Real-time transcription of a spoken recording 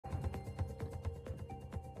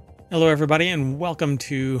Hello, everybody, and welcome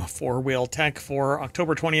to Four Wheel Tech for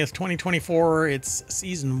October 20th, 2024. It's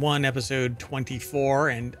Season 1, Episode 24,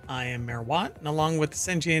 and I am Mayor Watt, and along with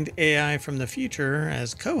Sentient AI from the future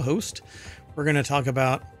as co-host, we're going to talk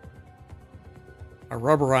about a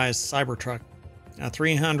rubberized Cybertruck, a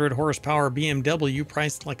 300 horsepower BMW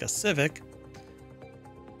priced like a Civic,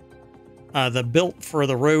 the built for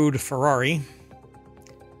the road Ferrari,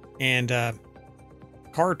 and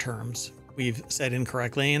car terms we've said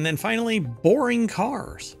incorrectly, and then finally boring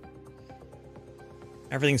cars.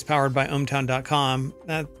 Everything's powered by ohmtown.com.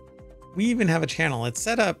 We even have a channel. It's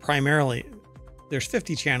set up primarily, there's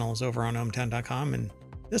 50 channels over on ohmtown.com, and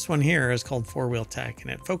this one here is called Four Wheel Tech, and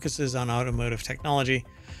it focuses on automotive technology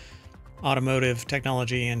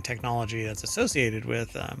and technology that's associated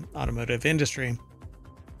with automotive industry.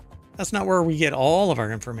 That's not where we get all of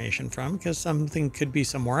our information from, because something could be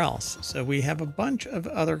somewhere else. So we have a bunch of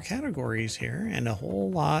other categories here and a whole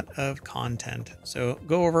lot of content. So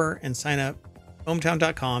go over and sign up,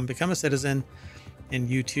 ohmtown.com, become a citizen, and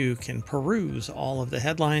you too can peruse all of the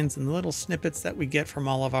headlines and the little snippets that we get from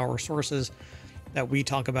all of our sources that we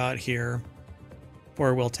talk about here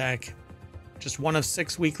for Wheel Tech. Just one of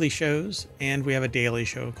 6 weekly shows, and we have a daily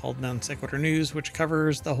show called Non Sequitur News, which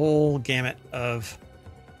covers the whole gamut of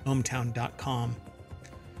ohmtown.com.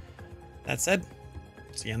 That said,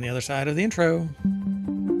 see you on the other side of the intro.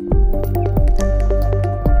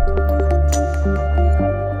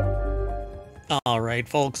 All right,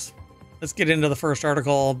 folks, let's get into the first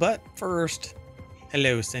article. But first,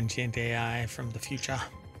 hello, Sentient AI from the future.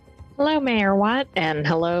 Hello, Mayor Watt, and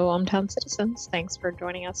hello, ohmtown citizens. Thanks for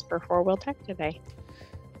joining us for Four Wheel Tech today.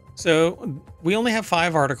 So we only have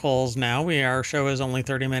 5 articles now. Our show is only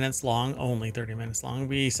 30 minutes long,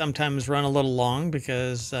 We sometimes run a little long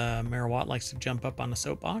because Mayor Watt likes to jump up on a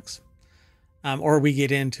soapbox, or we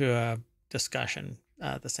get into a discussion,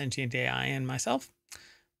 the Sentient AI and myself.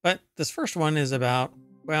 But this first one is about,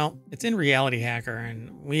 well, it's in Reality Hacker,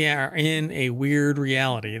 and we are in a weird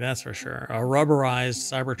reality, that's for sure. A rubberized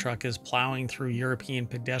Cybertruck is plowing through European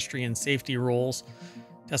pedestrian safety rules.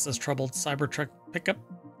 Tesla's troubled Cybertruck pickup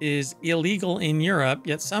is illegal in Europe,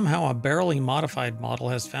 yet somehow a barely modified model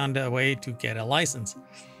has found a way to get a license.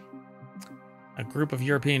 A group of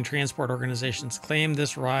European transport organizations claim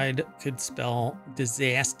this ride could spell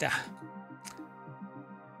disaster.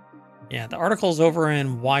 Yeah, the article's over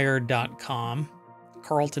in wired.com.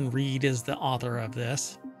 Carlton Reed is the author of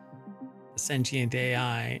this. The Sentient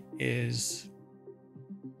AI is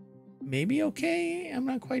maybe okay. I'm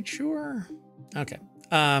not quite sure. Okay.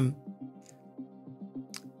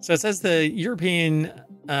 So it says the European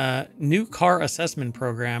New Car Assessment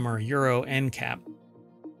Program, or Euro NCAP,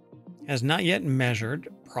 has not yet measured,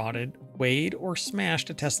 prodded, weighed, or smashed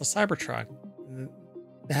a Tesla Cybertruck.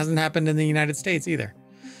 It hasn't happened in the United States either.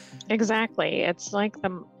 Exactly. It's like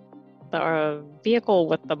the vehicle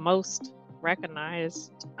with the most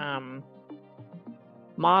recognized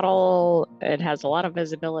model. It has a lot of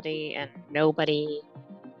visibility, and nobody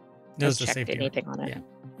has checked anything on it. Yeah.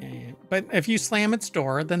 But if you slam its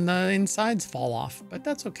door, then the insides fall off, but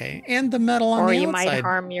that's okay. And the metal on the outside. Or you might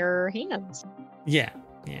harm your hands. Yeah.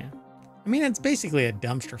 I mean, it's basically a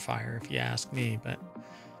dumpster fire if you ask me, but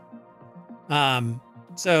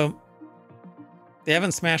so they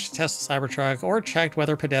haven't smashed a Tesla Cybertruck or checked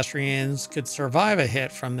whether pedestrians could survive a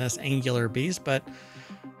hit from this angular beast, but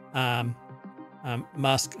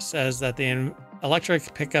Musk says that the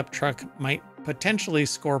electric pickup truck might potentially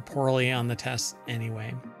score poorly on the tests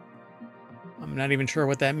anyway. I'm not even sure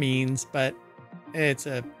what that means, but it's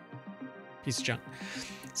a piece of junk.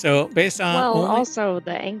 So based on also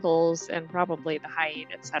the angles and probably the height,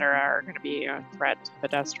 etc., are going to be a threat to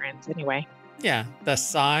pedestrians anyway. Yeah, the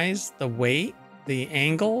size, the weight, the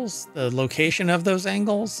angles, the location of those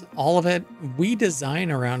angles, all of it, we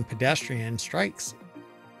design around pedestrian strikes.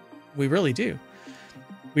 We really do.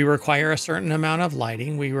 We require a certain amount of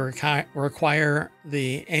lighting. We require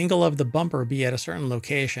the angle of the bumper be at a certain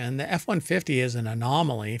location. The F-150 is an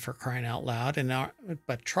anomaly, for crying out loud,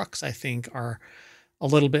 but trucks, I think, are a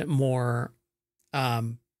little bit more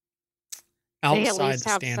outside they at least the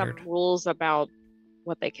have standard. Some rules about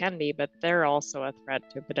what they can be, but they're also a threat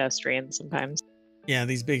to pedestrians sometimes. Yeah,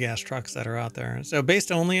 these big ass trucks that are out there. So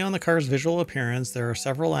based only on the car's visual appearance, there are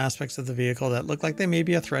several aspects of the vehicle that look like they may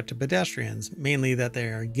be a threat to pedestrians, mainly that they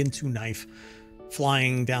are a Ginsu knife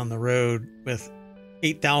flying down the road with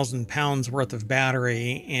 8,000 pounds worth of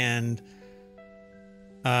battery and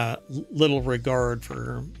little regard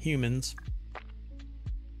for humans.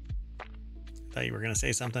 Thought you were going to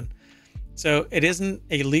say something. So it isn't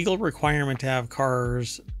a legal requirement to have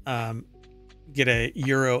cars get a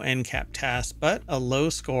Euro NCAP test, but a low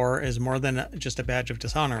score is more than just a badge of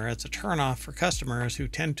dishonor. It's a turnoff for customers who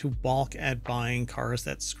tend to balk at buying cars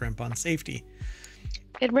that scrimp on safety.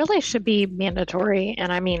 It really should be mandatory.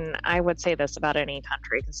 And I mean, I would say this about any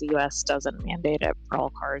country because the US doesn't mandate it for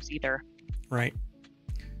all cars either. Right.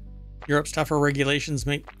 Europe's tougher regulations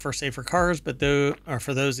make for safer cars, but though are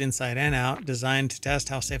for those inside and out, designed to test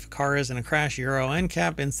how safe a car is in a crash. Euro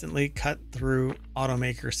NCAP instantly cut through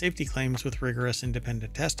automaker safety claims with rigorous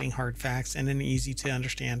independent testing, hard facts, and an easy to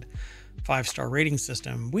understand 5-star rating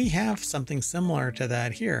system. We have something similar to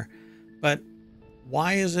that here, but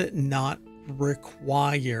why is it not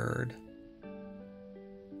required?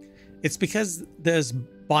 It's because there's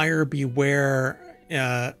buyer beware.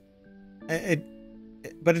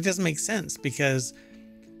 But it doesn't make sense because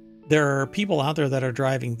there are people out there that are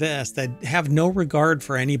driving this that have no regard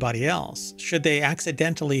for anybody else. Should they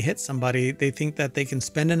accidentally hit somebody, they think that they can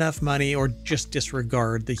spend enough money or just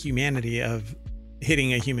disregard the humanity of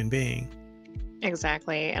hitting a human being.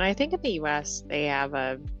 Exactly. And I think in the US, they have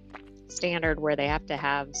a standard where they have to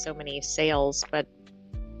have so many sales. But,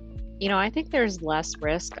 you know, I think there's less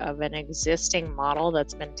risk of an existing model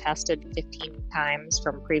that's been tested 15 times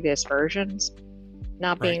from previous versions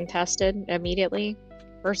not being tested immediately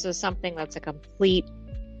versus something that's a complete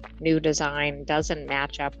new design, doesn't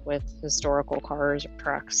match up with historical cars or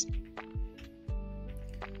trucks.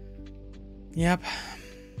 Yep.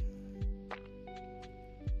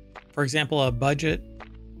 For example, a Dacia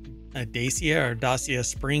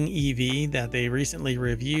Spring EV that they recently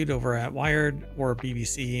reviewed over at Wired or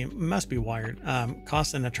BBC, must be Wired,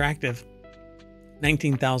 costs an attractive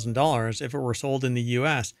 $19,000 if it were sold in the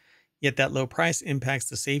US. Yet that low price impacts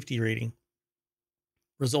the safety rating,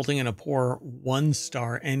 resulting in a poor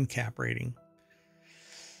 1-star NCAP rating.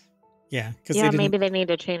 Yeah, because maybe they need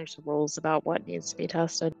to change the rules about what needs to be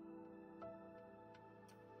tested.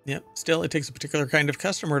 Yep. Still, it takes a particular kind of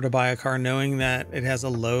customer to buy a car knowing that it has a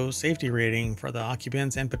low safety rating for the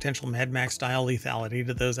occupants and potential Mad Max style lethality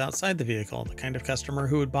to those outside the vehicle. The kind of customer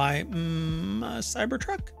who would buy a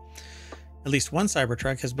Cybertruck. At least one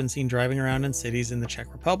Cybertruck has been seen driving around in cities in the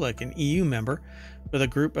Czech Republic, an EU member, with a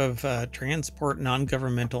group of transport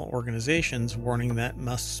non-governmental organizations warning that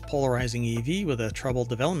Musk's polarizing EV with a troubled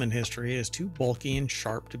development history is too bulky and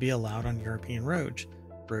sharp to be allowed on European roads.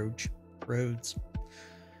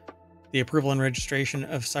 The approval and registration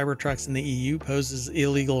of Cybertrucks in the EU poses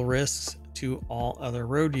illegal risks to all other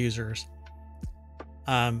road users.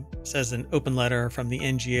 Says an open letter from the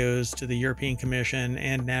NGOs to the European Commission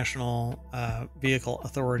and national vehicle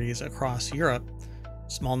authorities across Europe.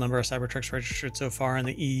 Small number of Cybertrucks registered so far in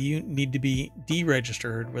the EU need to be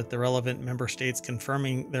deregistered, with the relevant member states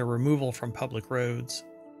confirming their removal from public roads.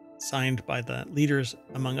 Signed by the leaders,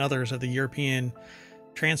 among others, of the European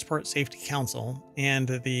Transport Safety Council and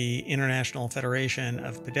the International Federation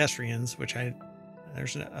of Pedestrians,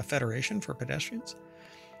 there's a federation for pedestrians?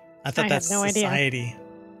 I thought that's no society.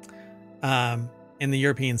 In the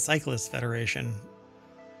European Cyclist Federation.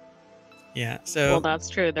 Yeah, so... Well, that's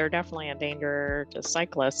true. They're definitely a danger to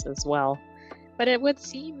cyclists as well. But it would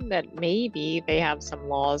seem that maybe they have some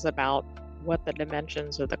laws about what the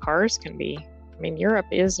dimensions of the cars can be. I mean, Europe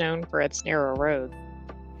is known for its narrow roads.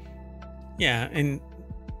 Yeah, and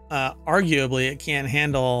arguably it can't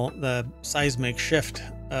handle the seismic shift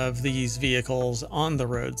of these vehicles on the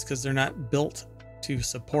roads because they're not built to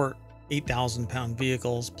support 8,000-pound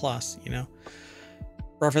vehicles plus,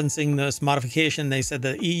 Referencing this modification, they said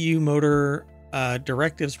the EU motor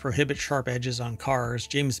directives prohibit sharp edges on cars.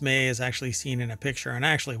 James May is actually seen in a picture, and I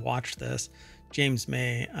actually watched this. James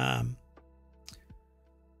May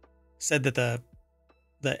said that the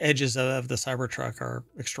edges of the Cybertruck are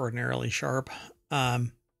extraordinarily sharp.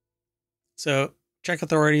 So Czech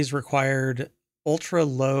authorities required ultra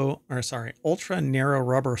narrow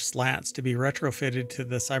rubber slats to be retrofitted to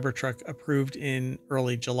the Cybertruck approved in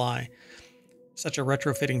early July. Such a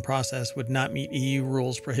retrofitting process would not meet EU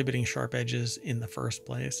rules prohibiting sharp edges in the first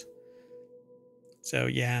place. So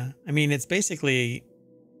yeah, I mean, it's basically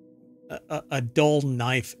a dull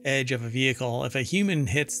knife edge of a vehicle. If a human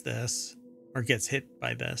hits this or gets hit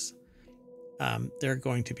by this, they're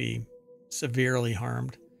going to be severely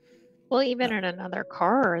harmed. Well, even in another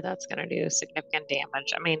car, that's going to do significant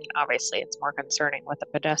damage. I mean, obviously, it's more concerning with a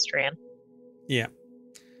pedestrian. Yeah.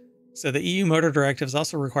 So the EU motor directives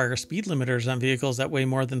also require speed limiters on vehicles that weigh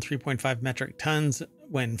more than 3.5 metric tons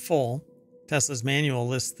when full. Tesla's manual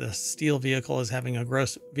lists the steel vehicle as having a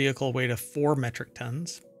gross vehicle weight of 4 metric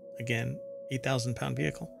tons. Again, 8,000-pound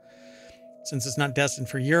vehicle. Since it's not destined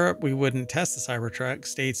for Europe, we wouldn't test the Cybertruck,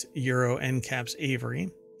 states Euro NCAP's Avery.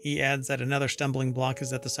 He adds that another stumbling block is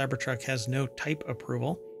that the Cybertruck has no type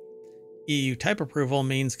approval. EU type approval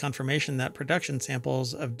means confirmation that production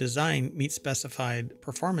samples of design meet specified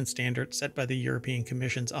performance standards set by the European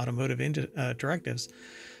Commission's automotive directives.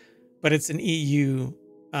 But it's an EU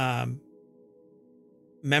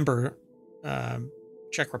member.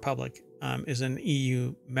 Czech Republic is an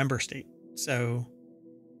EU member state. So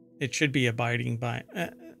it should be abiding by,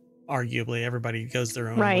 arguably, everybody goes their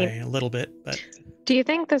own way a little bit. But do you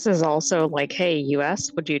think this is also like, hey,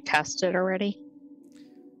 US, would you test it already?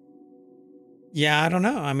 Yeah, I don't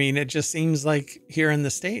know. I mean, it just seems like here in the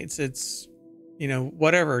States, it's,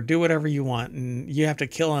 whatever, do whatever you want. And you have to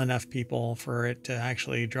kill enough people for it to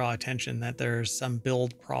actually draw attention that there's some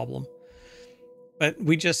build problem. But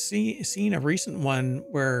we just seen a recent one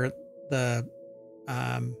where the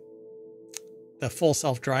full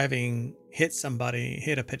self-driving hit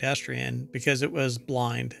a pedestrian because it was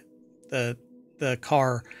blind. The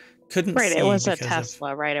car couldn't see. Right, it was a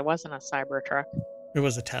Tesla, right? It wasn't a Cybertruck. It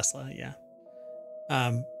was a Tesla, yeah.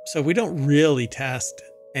 So we don't really test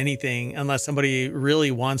anything unless somebody really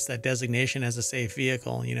wants that designation as a safe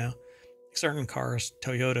vehicle, Certain cars,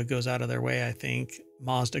 Toyota goes out of their way, I think.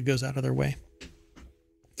 Mazda goes out of their way.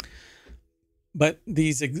 But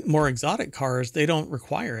these more exotic cars, they don't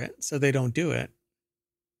require it, so they don't do it.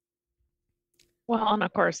 Well, and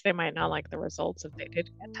of course, they might not like the results if they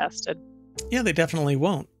did get tested. Yeah, they definitely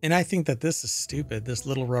won't. And I think that this is stupid. This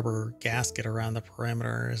little rubber gasket around the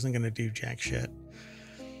perimeter isn't going to do jack shit.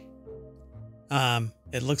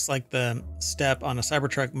 It looks like the step on a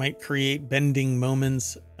Cybertruck might create bending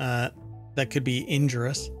moments that could be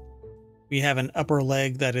injurious. We have an upper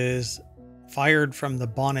leg that is fired from the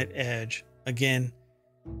bonnet edge. Again,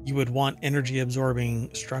 you would want energy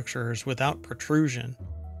absorbing structures without protrusion.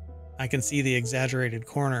 I can see the exaggerated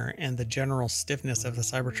corner and the general stiffness of the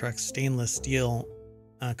Cybertruck's stainless steel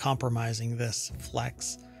compromising this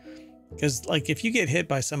flex. Because like if you get hit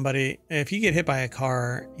by a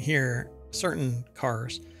car here, certain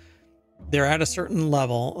cars, they're at a certain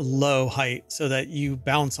level, low height, so that you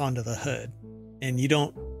bounce onto the hood and you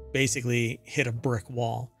don't basically hit a brick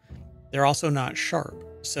wall. They're also not sharp,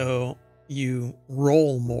 so you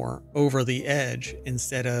roll more over the edge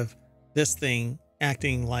instead of this thing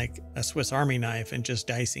acting like a Swiss Army knife and just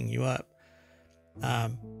dicing you up.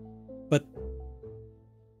 But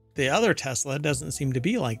the other Tesla doesn't seem to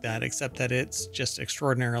be like that, except that it's just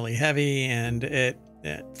extraordinarily heavy and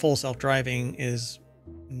full self-driving is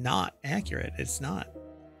not accurate. It's not.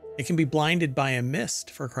 It can be blinded by a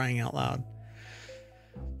mist, for crying out loud.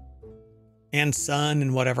 And sun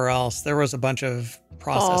and whatever else. There was a bunch of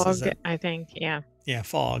processes. Fog, I think, yeah. Yeah,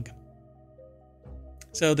 fog.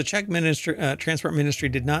 So the Czech Transport Ministry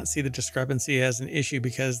did not see the discrepancy as an issue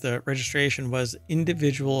because the registration was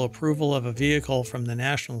individual approval of a vehicle from the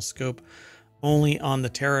national scope only on the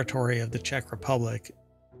territory of the Czech Republic.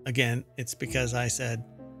 Again, it's because I said,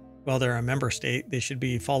 well, they're a member state. They should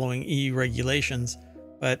be following EU regulations,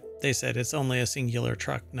 but they said it's only a singular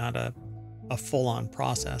truck, not a full-on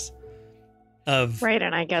process. Right,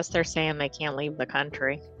 and I guess they're saying they can't leave the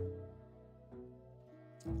country.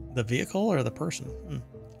 The vehicle or the person?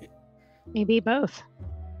 Maybe both.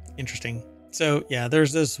 Interesting. So yeah,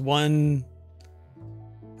 there's this one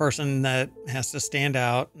person that has to stand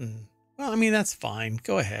out, and well, I mean, that's fine.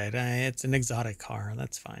 Go ahead. It's an exotic car.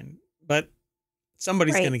 That's fine. But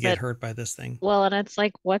somebody's going to get hurt by this thing. Well, and it's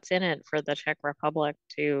like, what's in it for the Czech Republic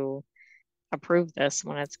to approve this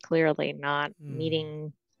when it's clearly not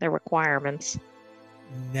meeting the requirements?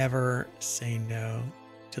 Never say no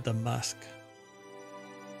to the Musk.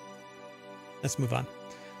 Let's move on.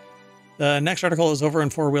 The next article is over in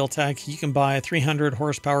 4-Wheel Tech. You can buy a 300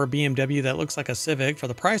 horsepower BMW that looks like a Civic for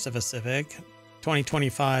the price of a Civic.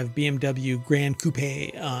 2025 BMW Grand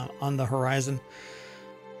Coupe on the horizon.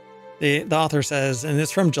 The author says, and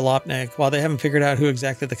it's from Jalopnik, while they haven't figured out who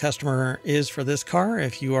exactly the customer is for this car,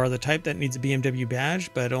 if you are the type that needs a BMW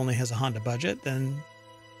badge but only has a Honda budget, then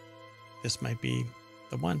this might be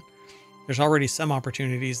the one. There's already some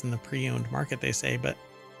opportunities in the pre-owned market, they say, but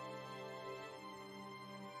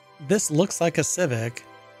this looks like a Civic,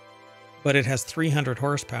 but it has 300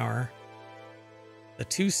 horsepower. The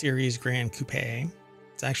 2 Series Grand Coupe.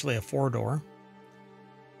 It's actually a 4-door.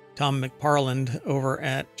 Tom McParland over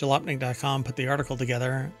at jalopnik.com put the article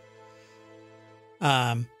together.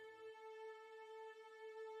 I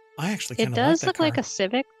actually kind of like that car. It does look like a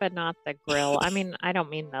Civic, but not the grille. I mean, I don't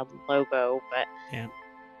mean the logo, but yeah,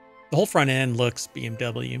 the whole front end looks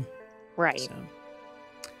BMW. Right. So,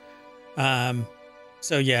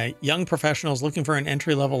 So yeah, young professionals looking for an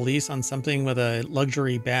entry-level lease on something with a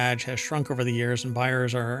luxury badge has shrunk over the years, and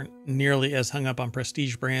buyers are nearly as hung up on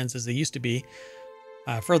prestige brands as they used to be.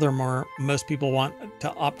 Furthermore, most people want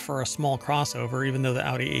to opt for a small crossover, even though the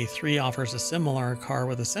Audi A3 offers a similar car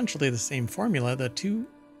with essentially the same formula. The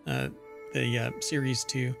Series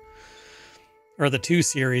 2 or the 2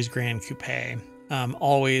 Series Grand Coupe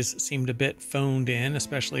always seemed a bit phoned in,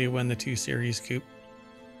 especially when the 2 Series Coupe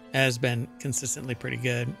has been consistently pretty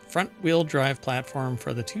good. Front-wheel drive platform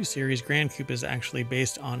for the 2 Series Grand Coupe is actually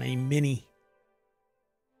based on a Mini.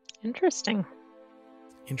 Interesting.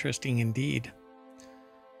 Interesting indeed.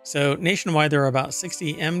 So nationwide, there are about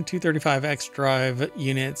 60 M235X drive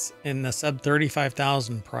units in the sub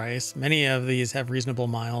 $35,000 price. Many of these have reasonable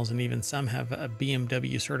miles, and even some have a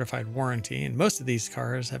BMW certified warranty. And most of these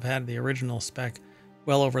cars have had the original spec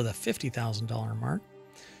well over the $50,000 mark.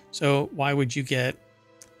 So why would you get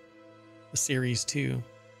the Series 2,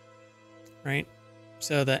 right?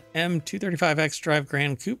 So the M235X Drive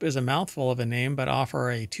Grand Coupe is a mouthful of a name, but offer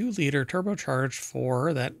a 2-liter turbocharged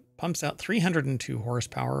 4 that pumps out 302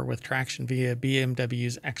 horsepower with traction via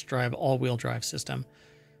BMW's xDrive all-wheel drive system.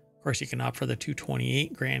 Of course, you can opt for the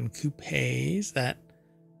 228 Grand Coupes that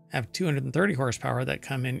have 230 horsepower that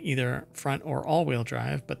come in either front or all-wheel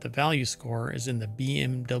drive, but the value score is in the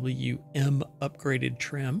BMW M upgraded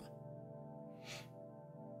trim.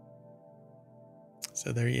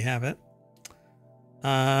 So there you have it.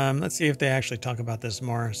 Let's see if they actually talk about this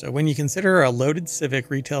more. So when you consider a loaded Civic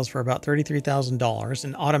retails for about $33,000,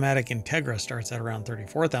 an automatic Integra starts at around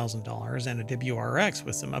 $34,000, and a WRX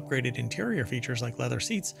with some upgraded interior features like leather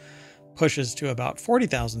seats pushes to about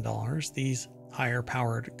 $40,000, these higher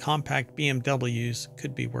powered compact BMWs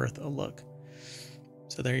could be worth a look.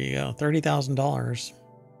 So there you go, $30,000.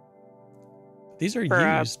 These are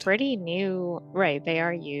used. Pretty new, right? They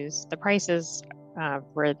are used. The prices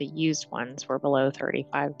for the used ones were below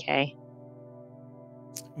 35K.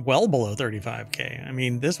 Well below 35K. I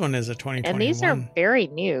mean, this one is a 2021. And these are very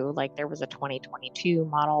new. Like there was a 2022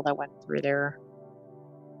 model that went through there.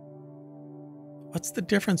 What's the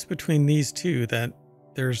difference between these two? That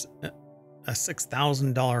there's a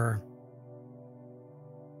 $6,000.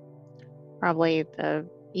 Probably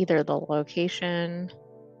either the location.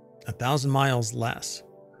 1,000 miles less.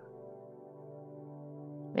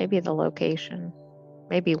 Maybe the location.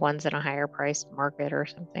 Maybe one's in a higher priced market or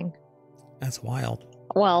something. That's wild.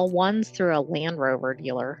 Well, one's through a Land Rover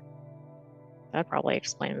dealer. That probably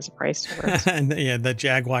explains the price difference. And yeah, the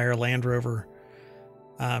Jaguar Land Rover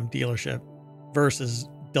dealership versus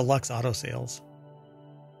Deluxe Auto Sales.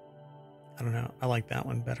 I don't know. I like that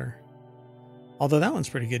one better. Although that one's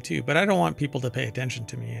pretty good too. But I don't want people to pay attention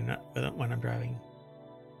to me when I'm driving.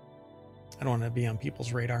 I don't want to be on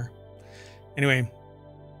people's radar. Anyway.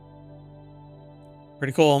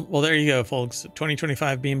 Pretty cool. Well, there you go, folks.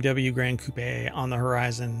 2025 BMW Grand Coupe on the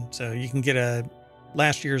horizon. So you can get a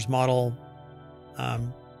last year's model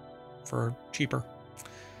for cheaper.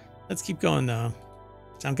 Let's keep going, though.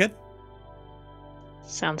 Sound good?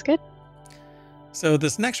 Sounds good. So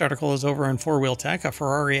this next article is over on 4-Wheel Tech. A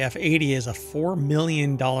Ferrari F80 is a $4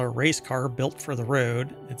 million race car built for the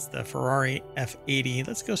road. It's the Ferrari F80.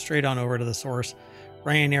 Let's go straight on over to the source.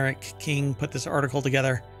 Ryan Eric King put this article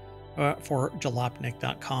together for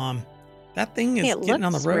jalopnik.com. That thing is getting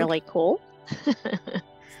on the road. It looks really cool.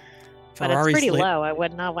 But it's pretty low. I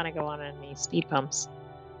would not want to go on any speed bumps.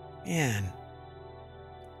 Man,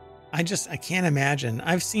 I can't imagine.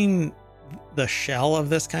 I've seen the shell of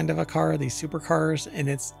this kind of a car, these supercars, and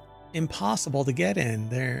it's impossible to get in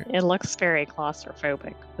there. It looks very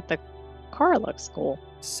claustrophobic, but the car looks cool.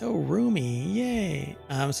 So roomy, yay.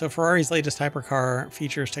 So Ferrari's latest hypercar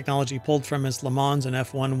features technology pulled from its Le Mans and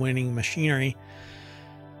F1 winning machinery.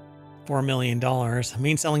 $4 million.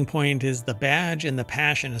 Main selling point is the badge and the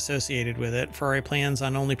passion associated with it. Ferrari plans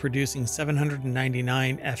on only producing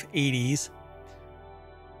 799 F80s.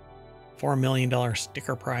 $4 million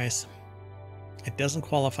sticker price. It doesn't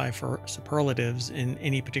qualify for superlatives in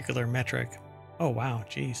any particular metric. Oh, wow.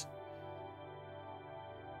 Geez.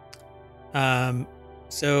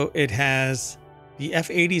 So it has the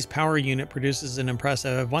F80's power unit produces an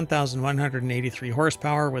impressive 1,183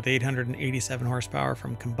 horsepower with 887 horsepower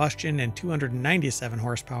from combustion and 297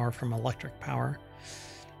 horsepower from electric power.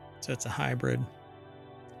 So it's a hybrid.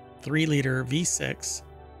 3-liter V6,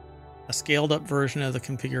 a scaled up version of the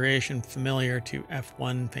configuration familiar to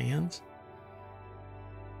F1 fans.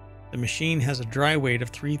 The machine has a dry weight of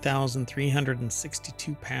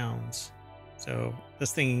 3,362 pounds. So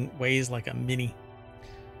this thing weighs like a Mini.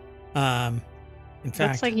 In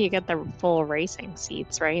fact, looks like you get the full racing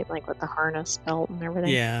seats, right? Like with the harness belt and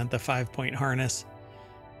everything. Yeah, the 5-point harness.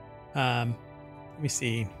 Let me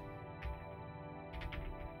see.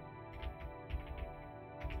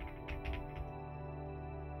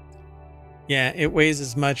 Yeah, it weighs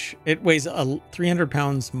as much. It weighs 300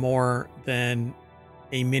 pounds more than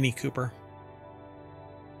a Mini Cooper.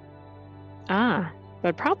 Ah,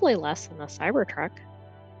 but probably less than the Cybertruck.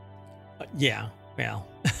 Yeah, well,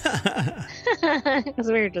 Because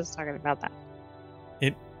we were just talking about that.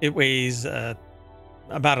 it weighs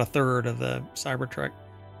about a third of the Cybertruck.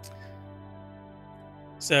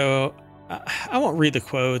 So I won't read the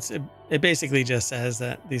quotes. It basically just says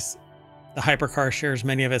that the hypercar shares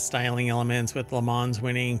many of its styling elements with Le Mans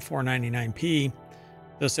winning 499p.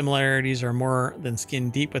 Those similarities are more than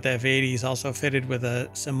skin deep, with F80s also fitted with a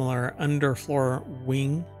similar underfloor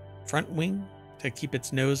front wing to keep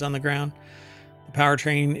its nose on the ground. The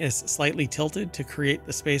powertrain is slightly tilted to create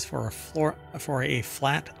the space for a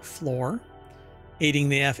flat floor, aiding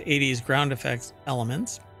the F80's ground effects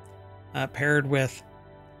elements. Paired with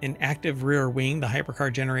an active rear wing, the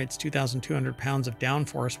hypercar generates 2,200 pounds of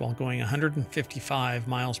downforce while going 155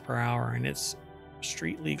 miles per hour, and it's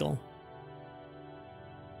street legal.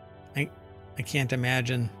 I can't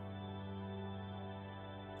imagine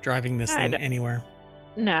driving this thing anywhere.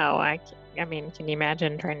 No, I mean, can you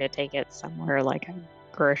imagine trying to take it somewhere like a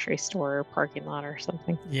grocery store or parking lot or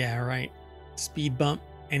something? Yeah, right. Speed bump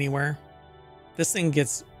anywhere. This thing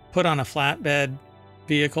gets put on a flatbed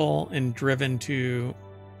vehicle and driven to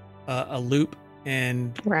a loop,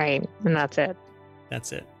 and right, and that's it.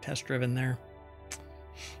 That's it. Test driven there.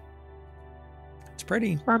 It's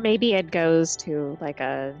pretty. Or maybe it goes to like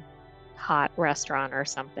a hot restaurant or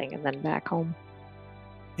something and then back home.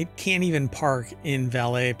 It can't even park in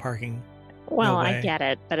valet parking. Well, no, I get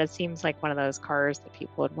it, but it seems like one of those cars that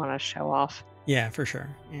people would want to show off. Yeah, for sure.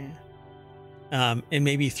 Yeah. And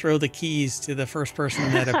maybe throw the keys to the first person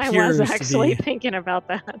that appears. I was actually thinking about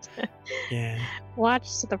that. Yeah.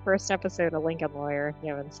 Watch the first episode of Lincoln Lawyer if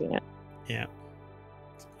you haven't seen it. Yeah.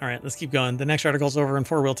 All right, let's keep going. The next article's over in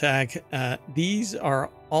Four Wheel Tag. These are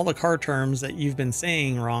all the car terms that you've been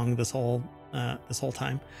saying wrong this whole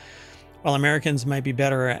time. While Americans might be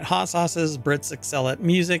better at hot sauces, Brits excel at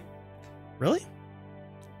music. Really?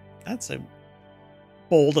 That's a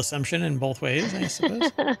bold assumption in both ways, I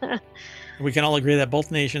suppose. We can all agree that both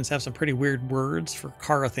nations have some pretty weird words for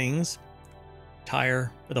car things.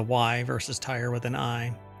 Tire with a Y versus tire with an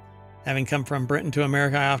I. Having come from Britain to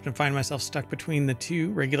America, I often find myself stuck between the two,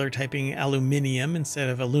 regular typing aluminium instead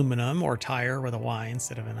of aluminum, or tire with a Y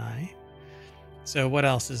instead of an I. So what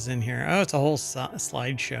else is in here? Oh, it's a whole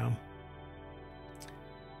slideshow.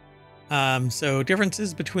 So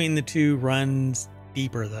differences between the two runs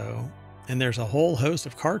deeper, though, and there's a whole host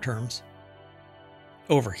of car terms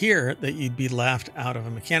over here that you'd be laughed out of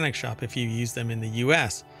a mechanic shop if you use them in the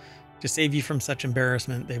US. To save you from such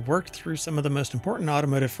embarrassment, they've worked through some of the most important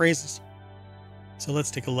automotive phrases. So let's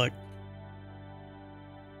take a look.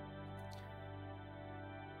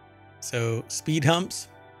 So speed humps,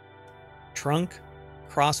 trunk,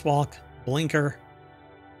 crosswalk, blinker,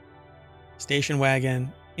 station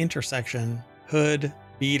wagon, intersection, hood,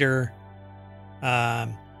 beater,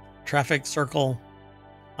 traffic circle,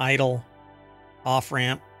 idle,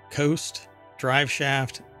 off-ramp, coast, drive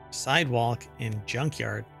shaft, sidewalk, and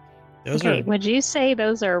junkyard. Would you say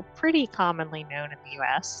those are pretty commonly known in the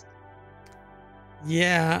US?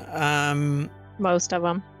 Yeah. Most of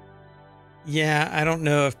them. Yeah, I don't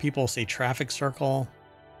know if people say traffic circle.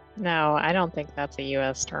 No, I don't think that's a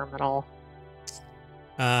US term at all.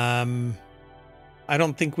 I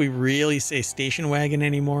don't think we really say station wagon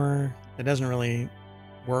anymore. It doesn't really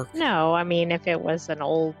work. No, I mean, if it was an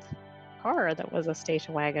old car that was a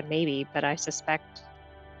station wagon, maybe, but I suspect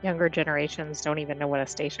younger generations don't even know what a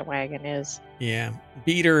station wagon is. Yeah.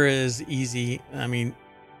 Beater is easy. I mean,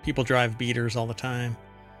 people drive beaters all the time.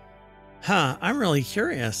 I'm really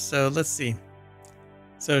curious. So let's see.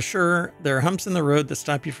 So sure, there are humps in the road that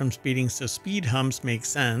stop you from speeding, so speed humps make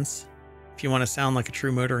sense. If you want to sound like a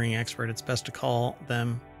true motoring expert, it's best to call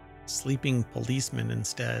them sleeping policemen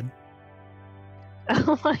instead.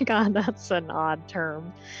 Oh my God, that's an odd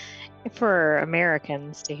term for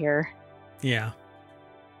Americans to hear. Yeah.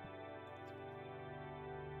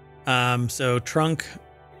 So trunk,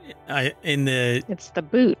 it's the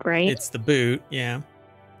boot, right? It's the boot, yeah.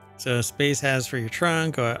 So space has for your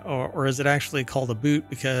trunk, or is it actually called a boot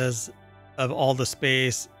because of all the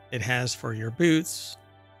space it has for your boots?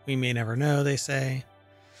 We may never know, they say.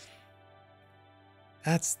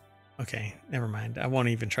 That's okay. Never mind. I won't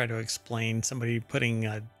even try to explain somebody putting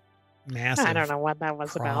a massive. I don't know what that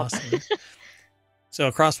was about. So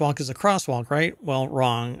a crosswalk is a crosswalk, right? Well,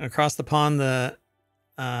 wrong. Across the pond,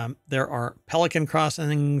 there are pelican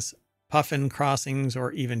crossings, puffin crossings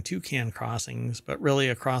or even toucan crossings, but really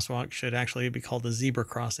a crosswalk should actually be called a zebra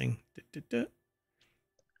crossing.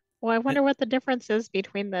 Well, I wonder what the difference is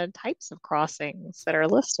between the types of crossings that are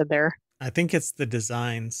listed there. I think it's the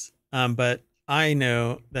designs, but I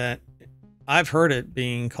know that I've heard it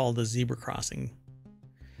being called a zebra crossing.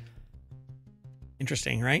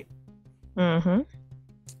 Interesting, right? Mm-hmm.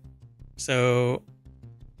 So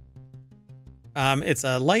it's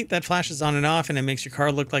a light that flashes on and off, and it makes your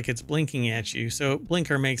car look like it's blinking at you. So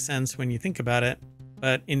blinker makes sense when you think about it,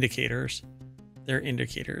 but indicators, they're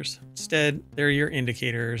indicators. Instead, they're your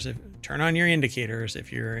indicators. Turn on your indicators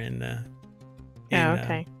if you're in the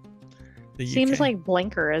okay. The Seems UK. like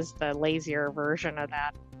blinker is the lazier version of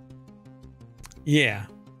that. Yeah,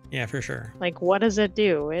 for sure. Like, what does it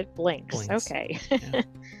do? It blinks. Okay. Yeah.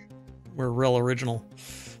 We're real original.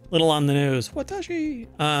 Little on the nose. Watashi.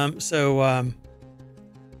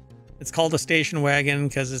 It's called a station wagon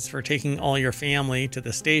because it's for taking all your family to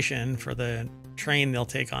the station for the train they'll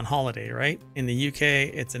take on holiday, right? In the UK,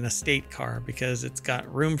 it's an estate car because it's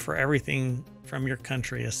got room for everything from your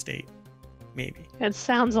country estate. Maybe. It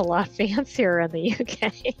sounds a lot fancier in the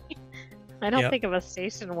UK. I don't think of a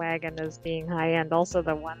station wagon as being high end. Also,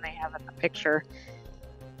 the one they have in the picture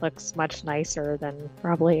looks much nicer than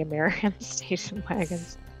probably American station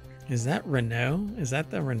wagons. Is that Renault? Is that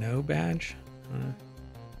the Renault badge?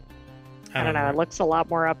 I don't know. It looks a lot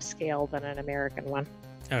more upscale than an American one.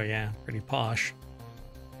 Oh, yeah. Pretty posh.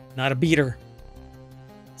 Not a beater.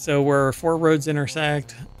 So where 4 roads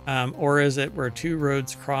intersect, or is it where 2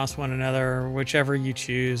 roads cross one another? Whichever you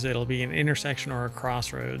choose, it'll be an intersection or a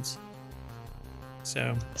crossroads.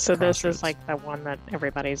 So this is like the one that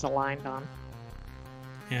everybody's aligned on.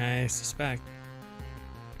 Yeah, I suspect.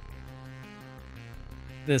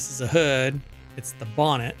 This is a hood. It's the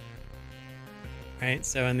bonnet. Right?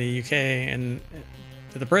 So in the UK and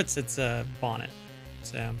to the Brits, it's a bonnet.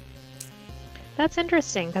 So that's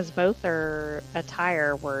interesting because both are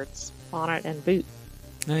attire words, bonnet and boot.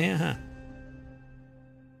 Oh, yeah. Huh?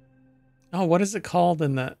 Oh, what is it called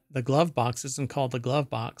in the glove box? Isn't called the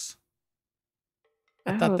glove box.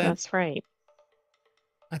 That's right.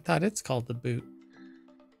 I thought it's called the boot.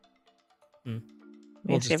 Let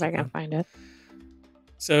me see if I can find it.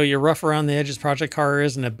 So your rough around the edges project car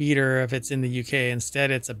isn't a beater if it's in the UK. Instead,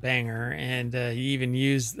 it's a banger. And you even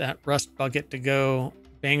use that rust bucket to go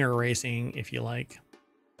banger racing if you like.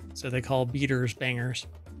 So they call beaters bangers.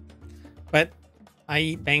 But I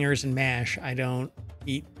eat bangers and mash. I don't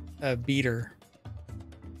eat a beater.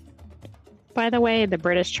 By the way, the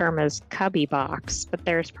British term is cubby box, but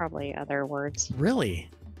there's probably other words. Really?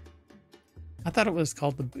 I thought it was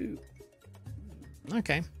called the boot.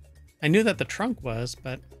 Okay. I knew that the trunk was,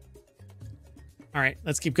 but... All right,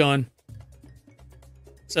 let's keep going.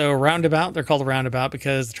 So roundabout, they're called a roundabout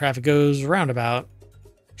because the traffic goes roundabout.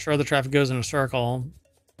 Sure, the traffic goes in a circle,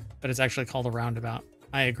 but it's actually called a roundabout.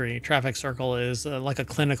 I agree. Traffic circle is like a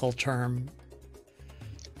clinical term.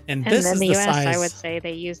 And this in is the the US, size... I would say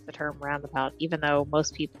they use the term roundabout, even though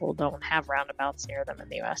most people don't have roundabouts near them in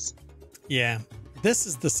the US. Yeah. This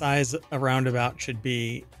is the size a roundabout should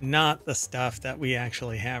be, not the stuff that we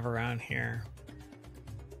actually have around here.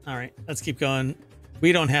 All right, let's keep going.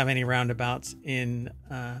 We don't have any roundabouts in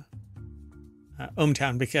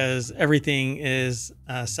ohmTown because everything is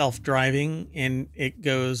self-driving and it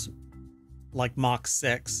goes like Mach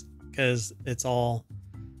 6 because it's all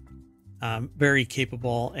very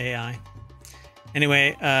capable AI.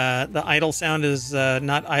 Anyway, the idle sound is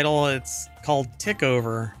not idle. It's called tick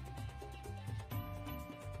over.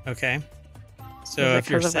 Okay. So is it if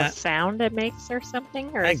you're because of the sound it makes or something?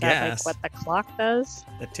 Or is that like what the clock does?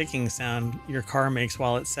 The ticking sound your car makes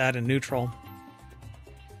while it's sat in neutral.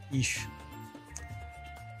 Yeesh.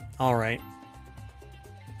 All right.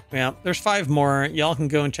 Well, there's 5 more. Y'all can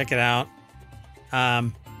go and check it out.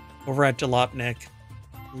 Over at Jalopnik.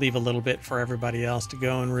 Leave a little bit for everybody else to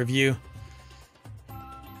go and review.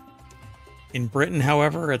 In Britain,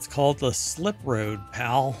 however, it's called the slip road,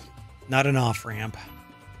 pal. Not an off-ramp.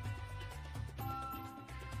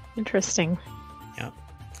 Interesting. Yeah.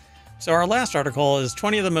 So our last article is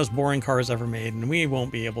 20 of the most boring cars ever made, and we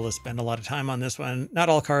won't be able to spend a lot of time on this one. Not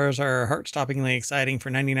all cars are heart-stoppingly exciting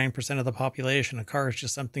for 99% of the population. A car is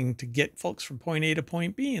just something to get folks from point A to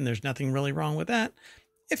point B, and there's nothing really wrong with that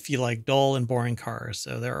if you like dull and boring cars.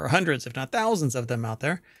 So there are hundreds, if not thousands of them out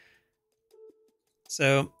there.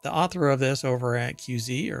 So the author of this over at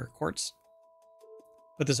QZ or Quartz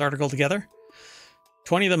put this article together.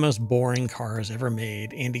 20 of the most boring cars ever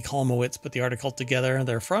made. Andy Kolmowitz put the article together.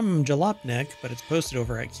 They're from Jalopnik, but it's posted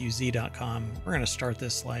over at qz.com. We're going to start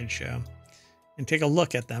this slideshow and take a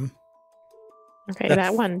look at them. Okay, That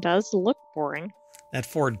that one does look boring. that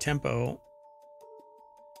Ford Tempo,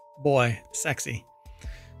 boy, sexy.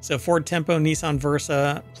 So Ford Tempo, Nissan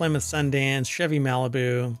Versa, Plymouth Sundance, Chevy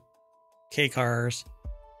Malibu, K cars.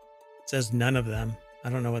 It says none of them. I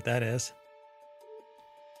don't know what that is.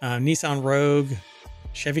 Nissan Rogue,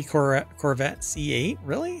 Chevy Corvette C8,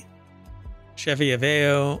 really? Chevy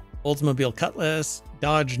Aveo, Oldsmobile Cutlass,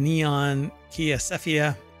 Dodge Neon, Kia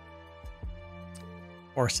Cephia,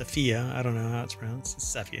 or Sophia. I don't know how it's pronounced.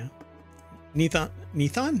 It's Cephia. Nissan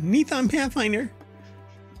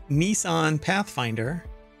Pathfinder,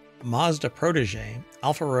 Mazda Protege,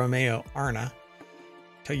 Alfa Romeo Arna,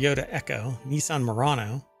 Toyota Echo, Nissan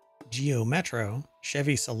Murano, Geo Metro,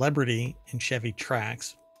 Chevy Celebrity, and Chevy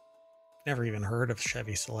Trax. Never even heard of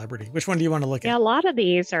Chevy Celebrity. Which one do you want to look Yeah, at? a lot of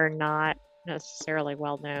these are not necessarily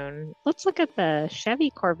well known. Let's look at the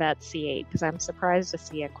Chevy Corvette C8 because I'm surprised to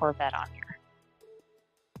see a Corvette on here.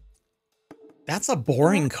 That's a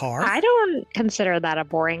boring car. I don't consider that a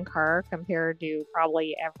boring car compared to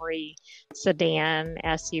probably every sedan,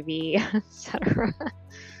 SUV, etc.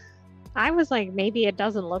 I was like, maybe it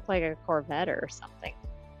doesn't look like a Corvette or something.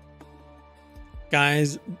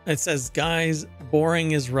 Guys, it says, guys,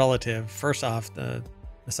 boring is relative. First off, the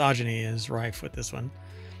misogyny is rife with this one.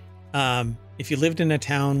 If you lived in a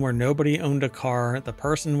town where nobody owned a car, the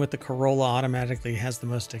person with the Corolla automatically has the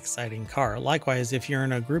most exciting car. Likewise, if you're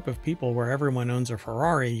in a group of people where everyone owns a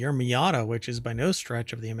Ferrari, your Miata, which is by no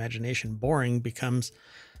stretch of the imagination boring, becomes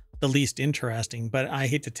the least interesting. But I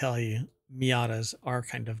hate to tell you, Miatas are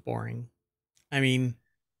kind of boring. I mean,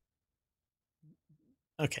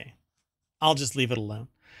 okay, I'll just leave it alone.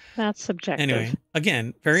 That's subjective. Anyway,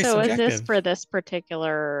 again, very so subjective. Is this for this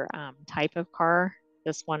particular type of car?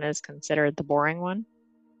 This one is considered the boring one?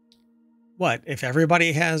 What? If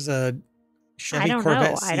everybody has a Chevy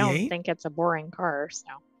Corvette C8? I don't think it's a boring car, so.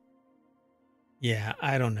 Yeah,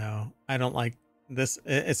 I don't know. I don't like this.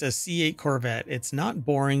 It's a C8 Corvette. It's not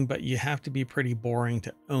boring, but you have to be pretty boring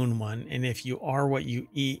to own one. And if you are what you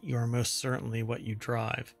eat, you are most certainly what you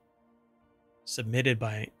drive. Submitted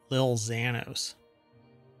by Lil Xanos,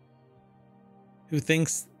 who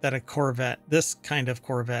thinks that a Corvette, this kind of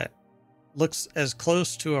Corvette, looks as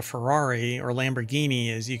close to a Ferrari or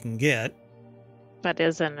Lamborghini as you can get. But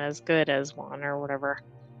isn't as good as one or whatever.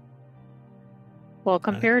 Well,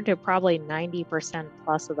 compared to probably 90%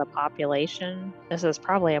 plus of the population, this is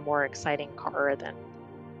probably a more exciting car than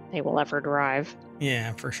they will ever drive.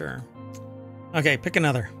 Yeah, for sure. Okay, pick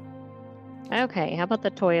another. Okay, how about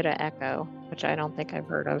the Toyota Echo, which I don't think I've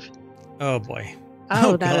heard of. Oh boy.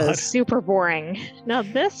 Oh, that is super boring. Now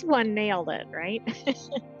this one nailed it, right?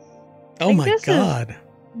 Oh my God.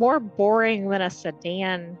 More boring than a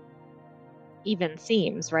sedan even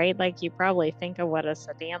seems, right? Like you probably think of what a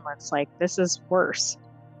sedan looks like. This is worse.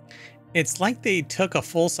 It's like they took a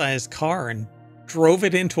full-size car and drove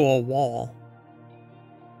it into a wall.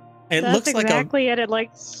 It That's looks exactly it. It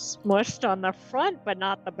like smushed on the front, but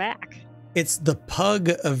not the back. It's the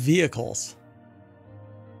pug of vehicles.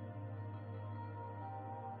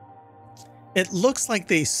 It looks like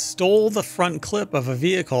they stole the front clip of a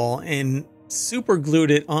vehicle and super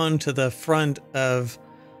glued it onto the front of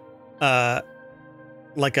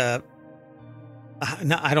like a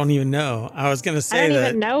no, I don't even know. I was going to say I don't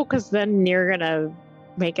even know, because then you're going to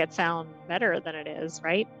make it sound better than it is,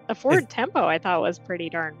 right? The Ford Tempo I thought was pretty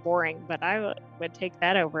darn boring, but I would take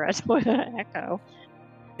that over a Toyota Echo.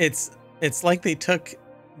 It's like they took,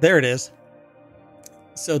 there it is.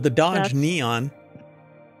 So the Dodge Neon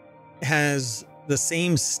has the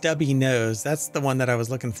same stubby nose. That's the one that I was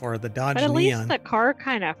looking for, the Dodge Neon. But at least the car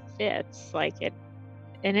kind of fits, like it,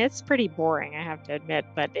 and it's pretty boring, I have to admit,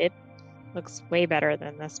 but it looks way better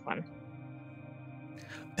than this one.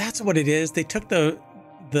 That's what it is. They took the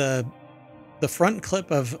front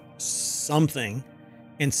clip of something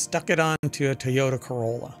and stuck it onto a Toyota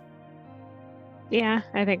Corolla. Yeah,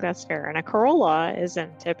 I think that's fair. And a Corolla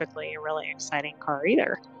isn't typically a really exciting car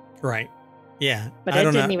either. Right. Yeah. But it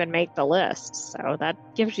didn't even make the list. So that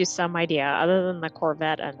gives you some idea, other than the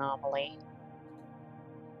Corvette anomaly.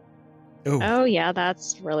 Ooh. Oh, yeah,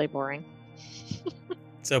 that's really boring.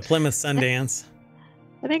 So Plymouth Sundance.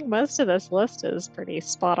 I think most of this list is pretty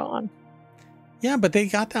spot on. Yeah, but they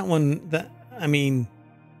got that one. I mean,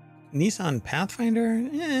 Nissan Pathfinder.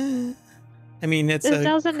 I mean, this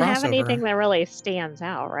doesn't have anything that really stands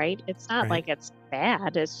out, right? It's not like it's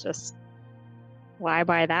bad. It's just, why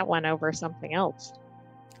buy that one over something else?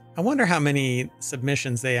 I wonder how many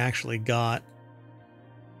submissions they actually got,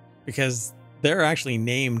 because they're actually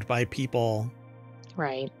named by people.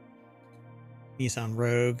 Right. Nissan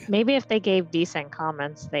Rogue. Maybe if they gave decent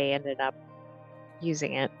comments, they ended up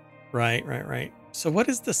using it. Right, right, right. So what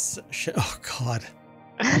is this? Oh, God.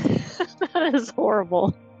 That is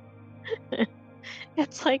horrible.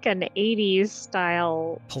 It's like an 80s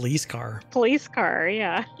style Police car. police car,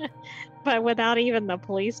 yeah. But without even the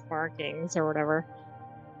police markings or whatever.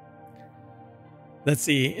 Let's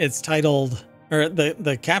see. It's titled, or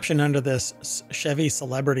the caption under this Chevy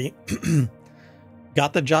celebrity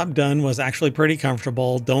got the job done, was actually pretty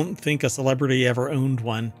comfortable. Don't think a celebrity ever owned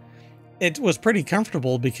one. It was pretty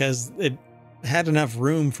comfortable because it had enough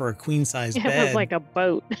room for a queen size It bed. was like a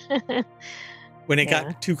boat. When it Yeah.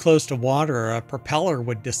 got too close to water, a propeller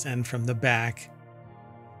would descend from the back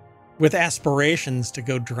with aspirations to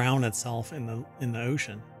go drown itself in the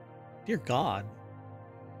ocean. Dear God.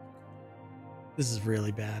 This is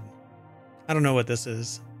really bad. I don't know what this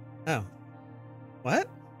is. Oh. What?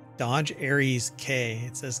 Dodge Aries K.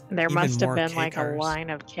 It says There even must have more been K like cars. a line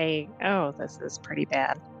of K. Oh, this is pretty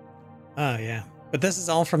bad. Oh yeah. But this is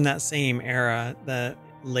all from that same era, the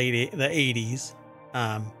 80s.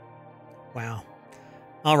 Wow.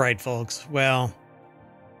 All right, folks. Well,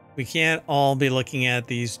 we can't all be looking at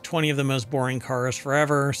these 20 of the most boring cars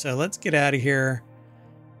forever. So let's get out of here.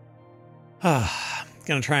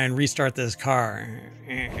 Gonna try and restart this car.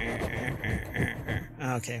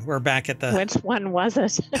 Okay, we're back at the Which one was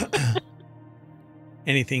it?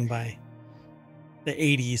 anything by the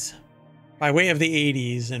 80s. By way of the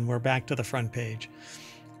 80s, and we're back to the front page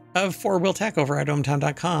of Four Wheel Tech over at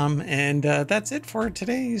ohmtown.com. And that's it for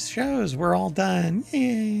today's shows. We're all done.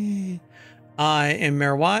 Yay. I am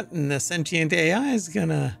Mayor Watt, and the sentient AI is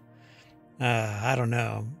gonna, I don't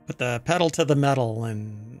know, put the pedal to the metal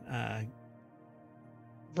and,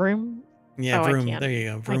 Vroom? yeah, Oh, I vroom. can't. There you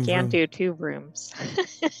go. Vroom, I can't vroom. do two vrooms.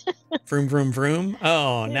 Vroom, vroom, vroom.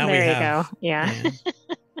 Oh, now There we you have. go. Yeah. Man.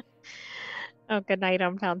 Oh, good night,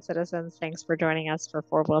 hometown citizens. Thanks for joining us for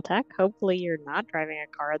Four Wheel Tech. Hopefully, you're not driving a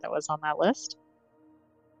car that was on that list.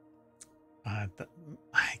 I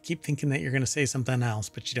keep thinking that you're going to say something else,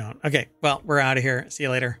 but you don't. Okay, well, we're out of here. See you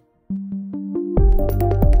later.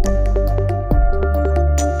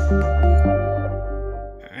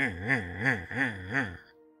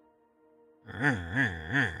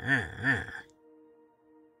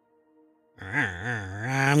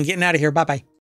 I'm getting out of here. Bye-bye.